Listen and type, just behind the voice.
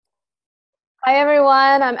Hi,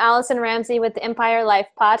 everyone. I'm Allison Ramsey with the Empire Life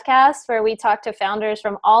podcast, where we talk to founders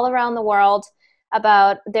from all around the world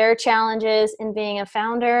about their challenges in being a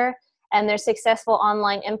founder and their successful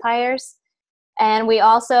online empires. And we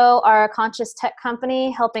also are a conscious tech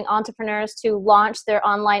company helping entrepreneurs to launch their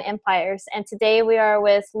online empires. And today we are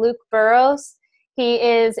with Luke Burrows. He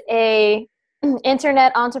is a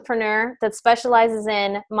internet entrepreneur that specializes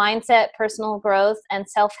in mindset, personal growth, and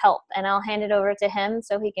self-help. And I'll hand it over to him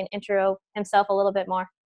so he can intro himself a little bit more.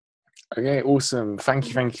 Okay, awesome.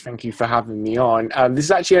 Thank you for having me on. This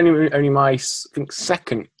is actually only my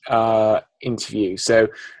second interview. So,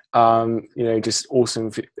 just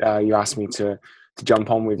awesome. You asked me to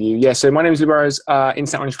jump on with you. Yeah. So my name is Luke Burrows,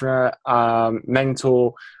 internet entrepreneur,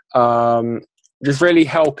 mentor, just really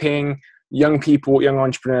helping young people, young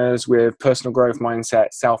entrepreneurs with personal growth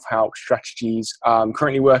mindset, self-help strategies.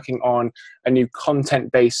 Currently working on a new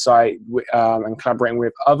content-based site and collaborating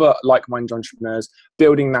with other like-minded entrepreneurs,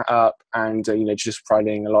 building that up, and just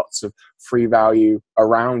providing lots of free value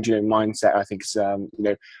around mindset. I think is a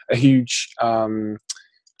huge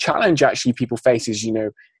challenge actually people face is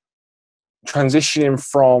transitioning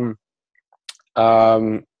from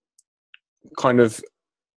kind of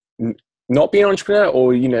not being an entrepreneur,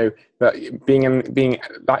 or being that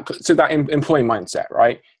employee mindset,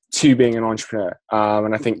 right, to being an entrepreneur.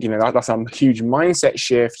 And I think that's a huge mindset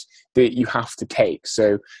shift that you have to take.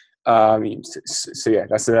 So yeah,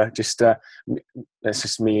 that's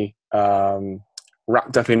just me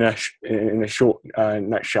wrapped up in a short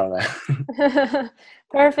nutshell there.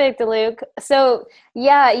 Perfect, Luke. So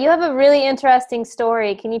yeah, you have a really interesting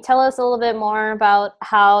story. Can you tell us a little bit more about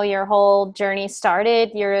how your whole journey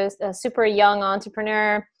started? You're a super young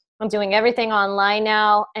entrepreneur. I'm doing everything online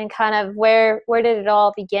now, and kind of where did it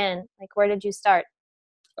all begin? Like, where did you start?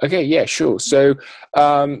 Okay, yeah, sure. So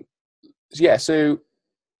so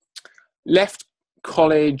left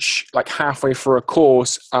college like halfway through a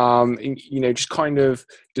course, just kind of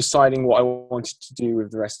deciding what I wanted to do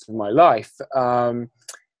with the rest of my life.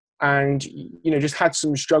 And just had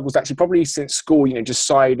some struggles actually probably since school,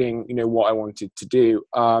 deciding what I wanted to do.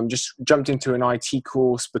 Just jumped into an IT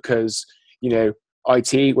course because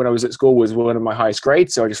IT when I was at school was one of my highest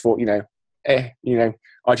grades, so I just thought I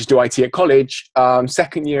just do IT at college.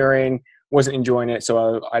 Second year in, wasn't enjoying it,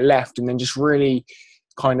 so I left, and then just really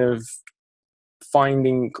kind of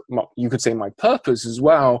finding, you could say, my purpose as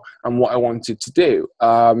well and what I wanted to do.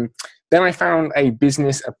 Then I found a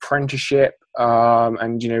business apprenticeship,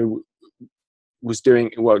 and was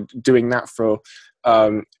doing that for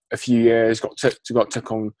a few years. Got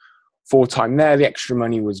took on full time there. The extra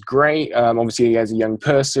money was great. Obviously, as a young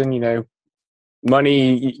person,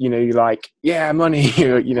 money. You're like, yeah, money.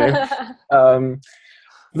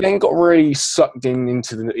 Then got really sucked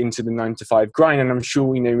into the 9-to-5 grind, and I'm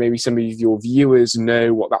sure maybe some of your viewers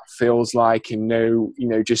know what that feels like, and know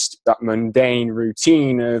just that mundane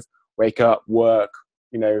routine of wake up, work,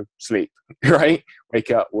 sleep, right?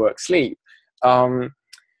 Wake up, work, sleep. So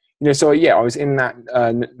yeah, I was in that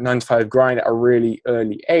 9-to-5 grind at a really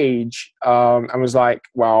early age, and was like,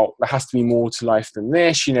 well, there has to be more to life than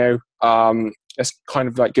this. Let's kind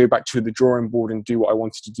of like go back to the drawing board and do what I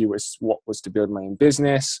wanted to do, was to build my own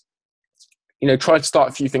business. Tried to start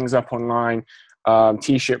a few things up online,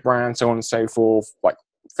 t-shirt brand, so on and so forth. Like,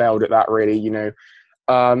 failed at that really.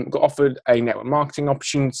 Got offered a network marketing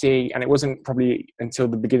opportunity, and it wasn't probably until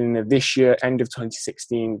the beginning of this year, end of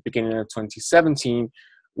 2016, beginning of 2017,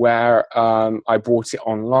 where I brought it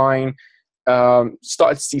online.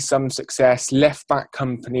 Started to see some success. Left that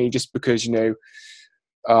company just because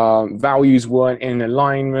values weren't in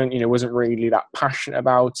alignment, wasn't really that passionate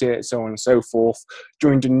about it, so on and so forth.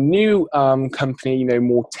 Joined a new company,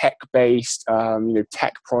 more tech-based,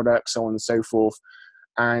 tech products, so on and so forth,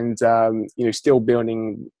 and still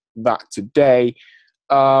building that today.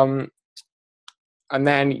 And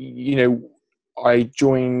then I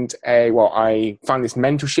joined I found this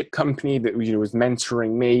mentorship company that was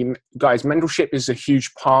mentoring me. Guys, mentorship is a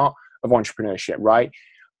huge part of entrepreneurship, right?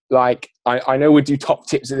 Like, I know we do top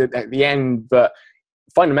tips at the end, but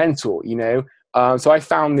fundamental, So I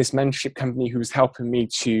found this mentorship company who was helping me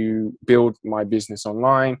to build my business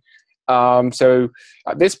online. So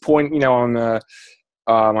at this point, I'm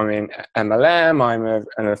in MLM, I'm an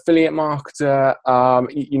affiliate marketer,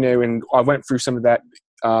 and I went through some of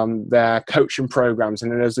their coaching programs.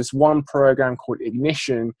 And then there's this one program called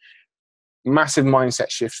Ignition, massive mindset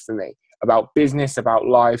shift for me about business, about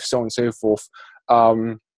life, so on and so forth.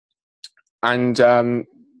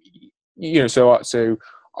 So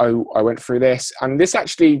I went through this, and this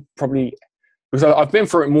actually probably, because I've been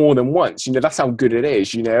through it more than once, that's how good it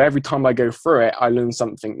is. Every time I go through it, I learn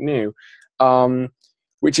something new.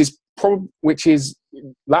 which is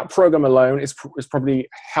that program alone is probably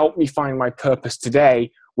helped me find my purpose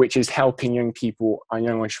today, which is helping young people and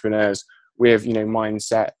young entrepreneurs with,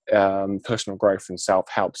 mindset, personal growth and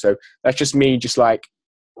self-help. So that's just me, just like,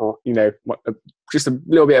 just a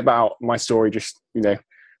little bit about my story, just,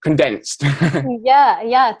 condensed.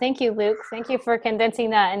 Yeah. Thank you, Luke. Thank you for condensing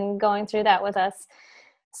that and going through that with us.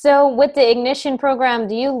 So with the Ignition program,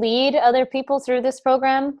 do you lead other people through this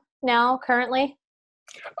program now currently?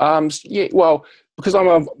 Yeah, well, because I'm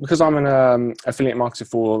an affiliate marketer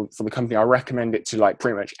for the company, I recommend it to like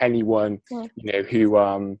pretty much anyone, who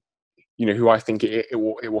I think it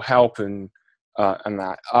will help and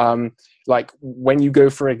that. Like when you go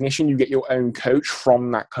for Ignition, you get your own coach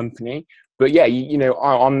from that company. But yeah,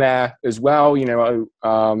 I'm there as well.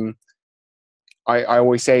 I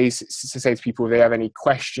always say to people, if they have any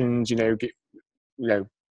questions,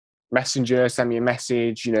 messenger, send me a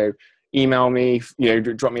message, email me,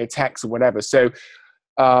 drop me a text or whatever. So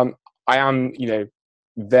I am,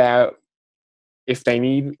 there if they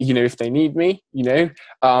need me,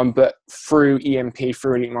 but through EMP,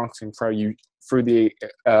 through Elite Marketing Pro, through the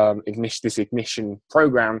Ignition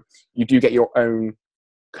program, you do get your own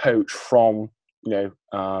coach from, the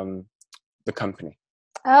company.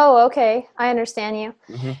 Oh, okay. I understand you.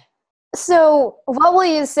 Mm-hmm. So what will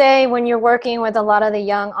you say when you're working with a lot of the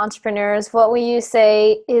young entrepreneurs? What will you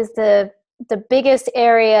say is the biggest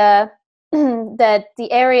area that the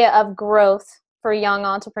area of growth for young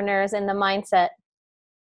entrepreneurs in the mindset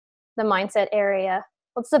area?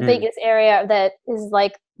 What's the biggest area that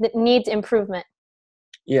needs improvement?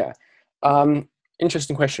 Yeah.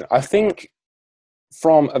 Interesting question. I think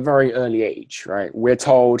from a very early age, right, we're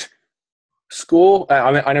told school,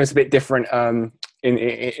 I know it's a bit different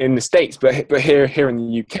in the States, but here in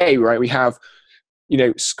the UK, right, we have,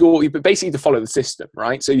 school, but basically to follow the system,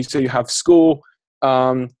 right? So you have school,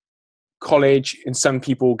 college, and some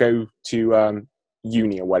people go to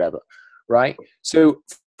uni or whatever, right? So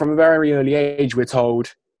from a very early age, we're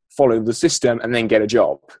told follow the system and then get a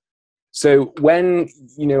job. So when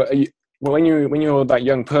you're that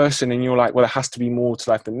young person and you're like, well, there has to be more to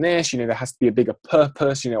life than this, there has to be a bigger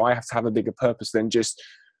purpose, I have to have a bigger purpose than just,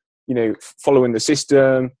 following the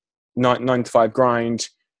system, 9 to 5 grind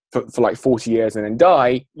for like 40 years and then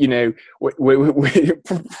die, we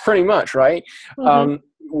pretty much, right? Mm-hmm.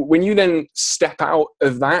 When you then step out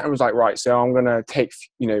of that and was like, right, so I'm going to take,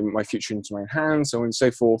 my future into my hands, so on and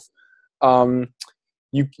so forth.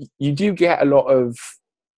 You do get a lot of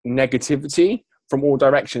negativity from all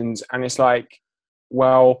directions, and it's like,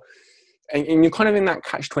 well, and you're kind of in that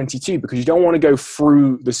catch-22 because you don't want to go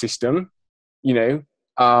through the system,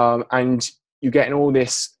 and you're getting all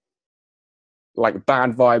this like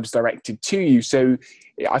bad vibes directed to you. So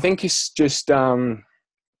I think it's just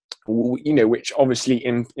which obviously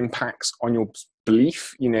impacts on your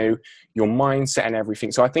belief, your mindset and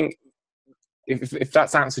everything. So I think if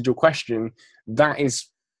that's answered your question, that is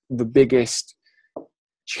the biggest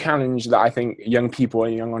challenge that I think young people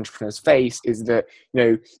and young entrepreneurs face, is that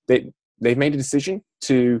they've made a decision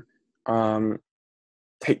to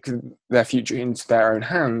take their future into their own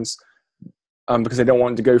hands because they don't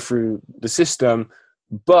want to go through the system,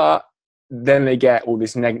 but then they get all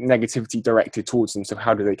this negativity directed towards them. So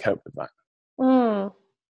how do they cope with that?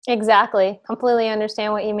 Exactly. Completely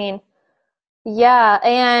understand what you mean. Yeah.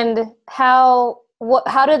 And how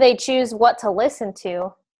do they choose what to listen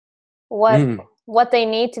to? What they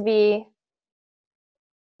need to be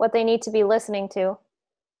listening to?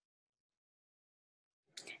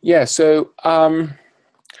 Yeah. So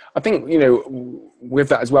I think, with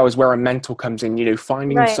that as well is where a mentor comes in,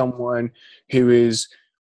 finding someone who is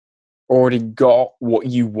already got what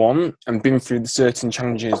you want and been through the certain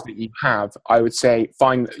challenges that you have. I would say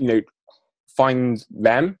find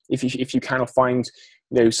them if you can, or find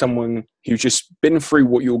someone who's just been through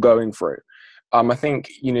what you're going through. I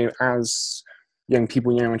think as young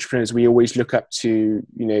people, young entrepreneurs, we always look up to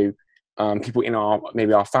people in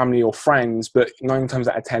our family or friends, but 9 times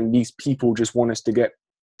out of 10 these people just want us to get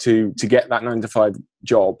that 9 to 5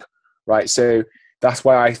 job, right? So that's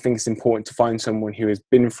why I think it's important to find someone who has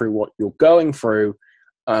been through what you're going through,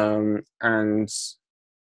 or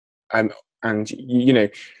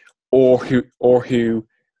who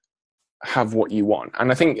have what you want.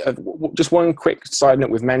 And I think just one quick side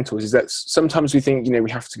note with mentors is that sometimes we think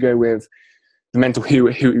we have to go with the mentor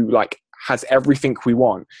who like has everything we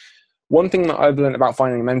want. One thing that I've learned about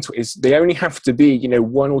finding a mentor is they only have to be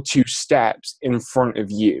 1 or 2 steps in front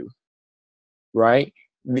of you, right?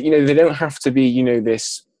 They don't have to be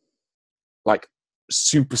this like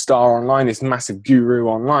superstar online, this massive guru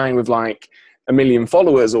online with like a million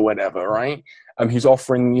followers or whatever, right? Who's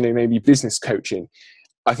offering, maybe business coaching.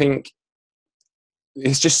 I think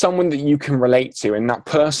it's just someone that you can relate to, and that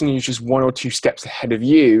person who's just one or two steps ahead of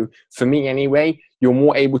you, for me anyway, you're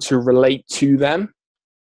more able to relate to them.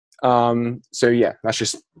 So yeah, that's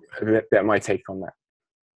just a bit of my take on that.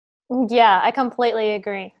 Yeah, I completely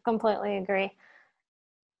agree.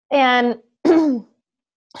 And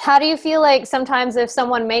how do you feel like sometimes if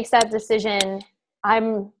someone makes that decision,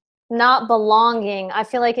 I'm not belonging, I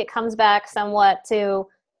feel like it comes back somewhat to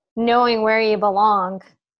knowing where you belong.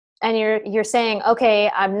 And you're saying, okay,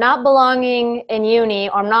 I'm not belonging in uni,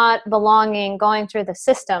 or I'm not belonging going through the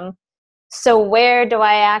system. So where do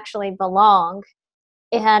I actually belong?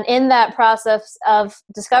 And in that process of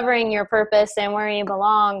discovering your purpose and where you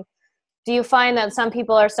belong, do you find that some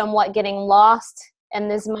people are somewhat getting lost,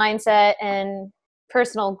 and this mindset and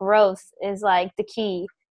personal growth is like the key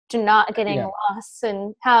to not getting lost?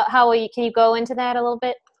 And how will can you go into that a little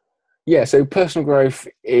bit? Yeah, so personal growth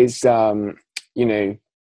is,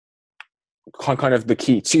 kind of the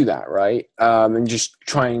key to that, right? And just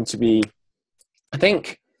trying to be, I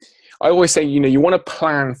think, I always say, you want to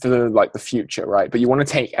plan for the future, right? But you want to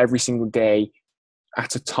take every single day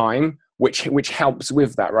at a time, which helps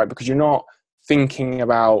with that, right? Because you're not thinking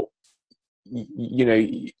about,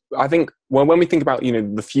 I think when we think about,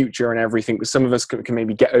 the future and everything, some of us can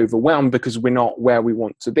maybe get overwhelmed because we're not where we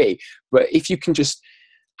want to be. But if you can just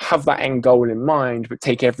have that end goal in mind, but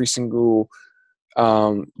take every single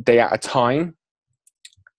day at a time,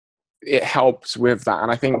 it helps with that.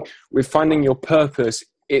 And I think with finding your purpose,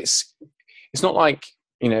 it's not like,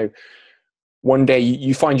 one day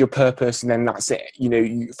you find your purpose and then that's it.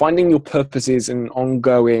 Finding your purpose is an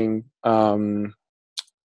ongoing,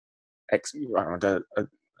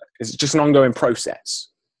 it's just an ongoing process.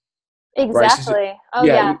 Exactly. Right? Oh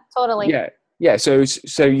yeah, totally. Yeah. So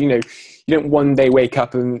you don't one day wake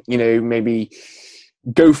up and maybe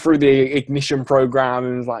go through the ignition program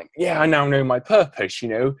and like, yeah, I now know my purpose.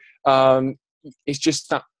 It's just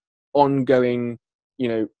that ongoing,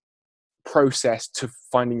 process to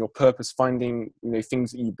finding your purpose, finding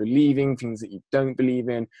things that you believe in, things that you don't believe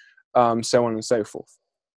in, so on and so forth.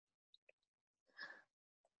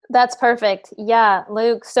 That's perfect. Yeah,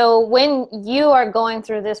 Luke. So when you are going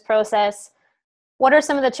through this process, what are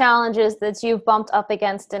some of the challenges that you've bumped up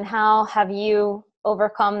against, and how have you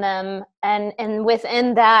overcome them? And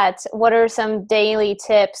within that, what are some daily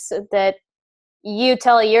tips that you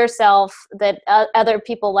tell yourself that other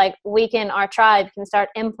people like Weaken Our Tribe can start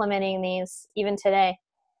implementing these even today?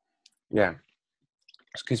 Yeah.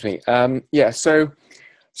 Excuse me. So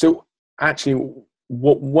actually,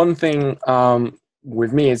 one thing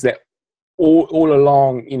with me is that all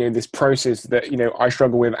along, this process that, I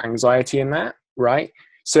struggle with anxiety in that, right?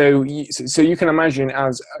 So you can imagine,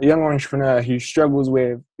 as a young entrepreneur who struggles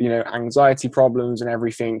with, anxiety problems and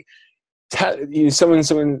everything,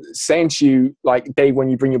 someone saying to you, like, Dave, when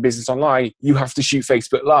you bring your business online, you have to shoot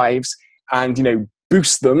Facebook Lives and,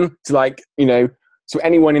 boost them to so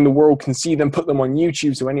anyone in the world can see them, put them on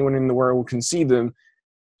YouTube so anyone in the world can see them,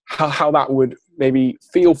 how that would maybe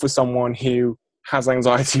feel for someone who has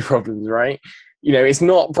anxiety problems, right? It's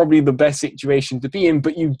not probably the best situation to be in,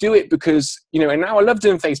 but you do it because, and now I love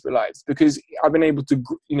doing Facebook Lives because I've been able to,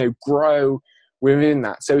 grow within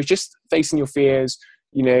that. So it's just facing your fears,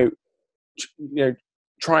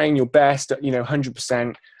 trying your best,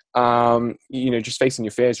 100%, just facing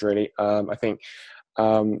your fears really, I think,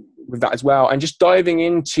 with that as well. And just diving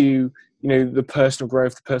into, the personal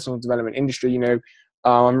growth, the personal development industry,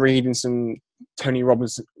 I'm reading some Tony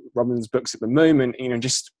Robbins books at the moment,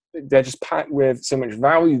 they're just packed with so much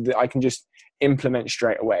value that I can just implement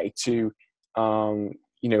straight away to,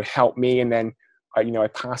 help me. And then, I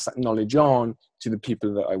pass that knowledge on to the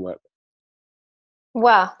people that I work with.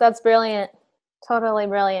 Wow, that's brilliant. Totally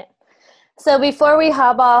brilliant. So before we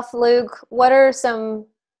hop off, Luke, what are some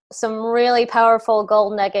really powerful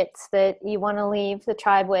gold nuggets that you want to leave the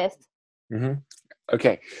tribe with? Mm-hmm.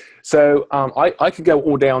 Okay, so I could go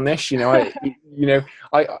all day on this.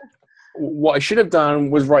 What I should have done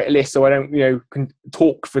was write a list so I don't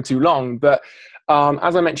talk for too long. But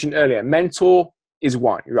as I mentioned earlier, mentor is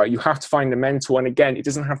one, right? You have to find a mentor, and again, it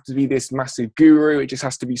doesn't have to be this massive guru. It just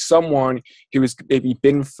has to be someone who has maybe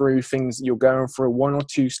been through things that you're going through, one or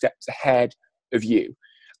two steps ahead of you.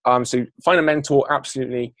 So find a mentor,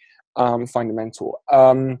 absolutely. Find a mentor.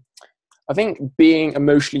 I think being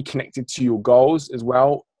emotionally connected to your goals as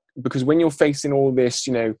well, because when you're facing all this,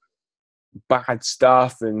 bad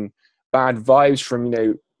stuff and bad vibes from,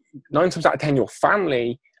 9 times out of 10, your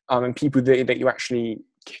family, and people that you actually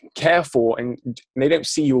care for, and they don't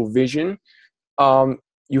see your vision,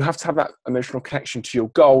 you have to have that emotional connection to your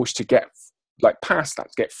goals to get like past that,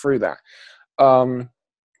 to get through that. And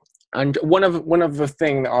one of the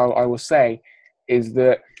thing that I will say is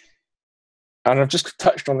that, and I've just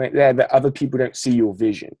touched on it there, that other people don't see your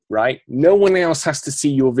vision, right? No one else has to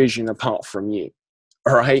see your vision apart from you,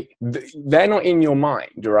 all right? They're not in your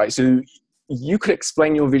mind, all right? So you could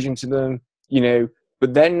explain your vision to them,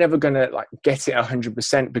 but they're never going to like get it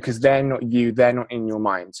 100% because they're not you, they're not in your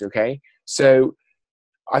minds, okay? So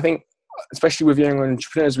I think, especially with young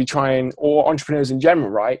entrepreneurs, or entrepreneurs in general,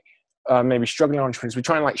 right? Maybe struggling entrepreneurs, we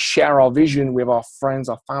try and like share our vision with our friends,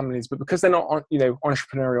 our families, but because they're not,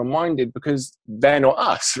 entrepreneurial minded, because they're not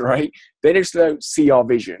us, right? They just don't see our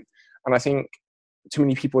vision. And I think too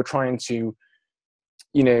many people are trying to,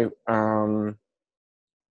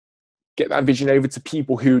 get that vision over to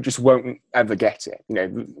people who just won't ever get it.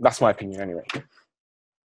 That's my opinion anyway.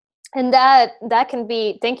 And that can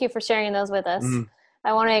be, thank you for sharing those with us.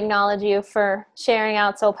 I want to acknowledge you for sharing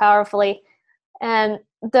out so powerfully. And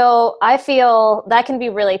though I feel that can be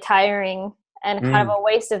really tiring and kind of a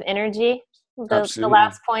waste of energy, the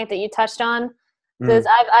last point that you touched on, because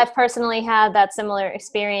I've personally had that similar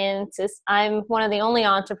experience. I'm one of the only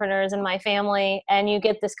entrepreneurs in my family, and you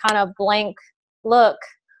get this kind of blank look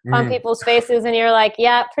on people's faces, and you're like,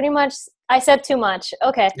 yeah, pretty much I said too much.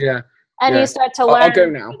 Okay. Yeah. And you start to learn. I'll go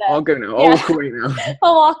now. I'll walk away now.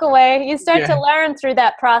 I'll walk away. You start to learn through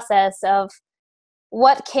that process of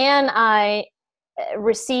what can I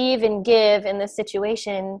receive and give in this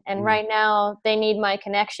situation. And right now they need my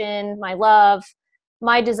connection, my love.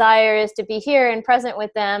 My desire is to be here and present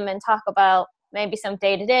with them and talk about maybe some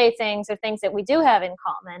day-to-day things or things that we do have in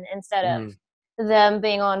common, instead of them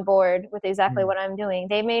being on board with exactly what I'm doing.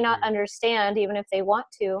 They may not understand even if they want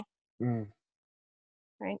to.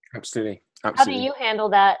 Right. Absolutely. How do you handle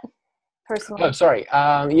that personally? Oh, sorry.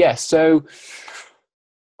 So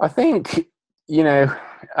I think,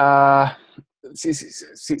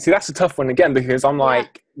 see, that's a tough one again, because I'm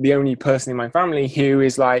like the only person in my family who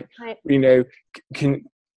is like,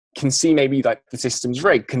 can see maybe like the system's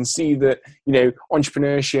rigged, can see that,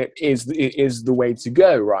 entrepreneurship is the way to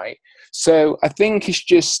go. Right. So I think it's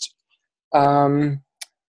just,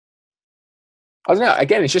 I don't know.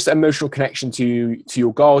 Again, it's just emotional connection to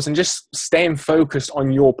your goals and just staying focused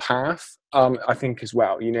on your path. I think as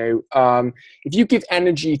well, if you give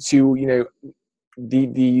energy to,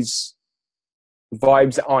 these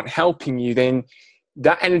vibes that aren't helping you, then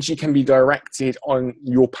that energy can be directed on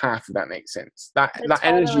your path. If that makes sense. That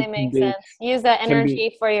energy makes sense. Use that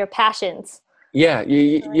energy for your passions. Yeah.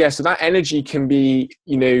 So that energy can be,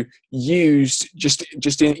 used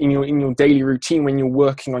just in your daily routine when you're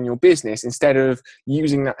working on your business, instead of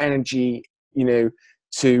using that energy, to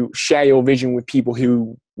share your vision with people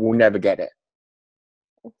who will never get it.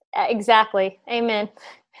 Exactly. Amen.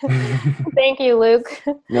 Thank you, Luke.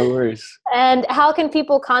 No worries. And how can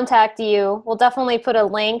people contact you? We'll definitely put a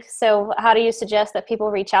link. So how do you suggest that people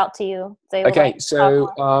reach out to you? Okay,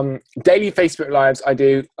 so daily Facebook Lives I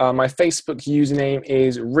do. My Facebook username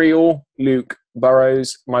is Real Luke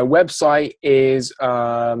Burrows. My website is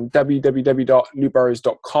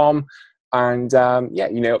www.lukeburrows.com. And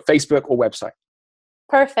Facebook or website.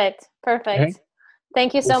 Perfect. Okay.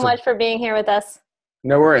 Thank you so much for being here with us.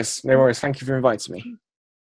 No worries. Thank you for inviting me.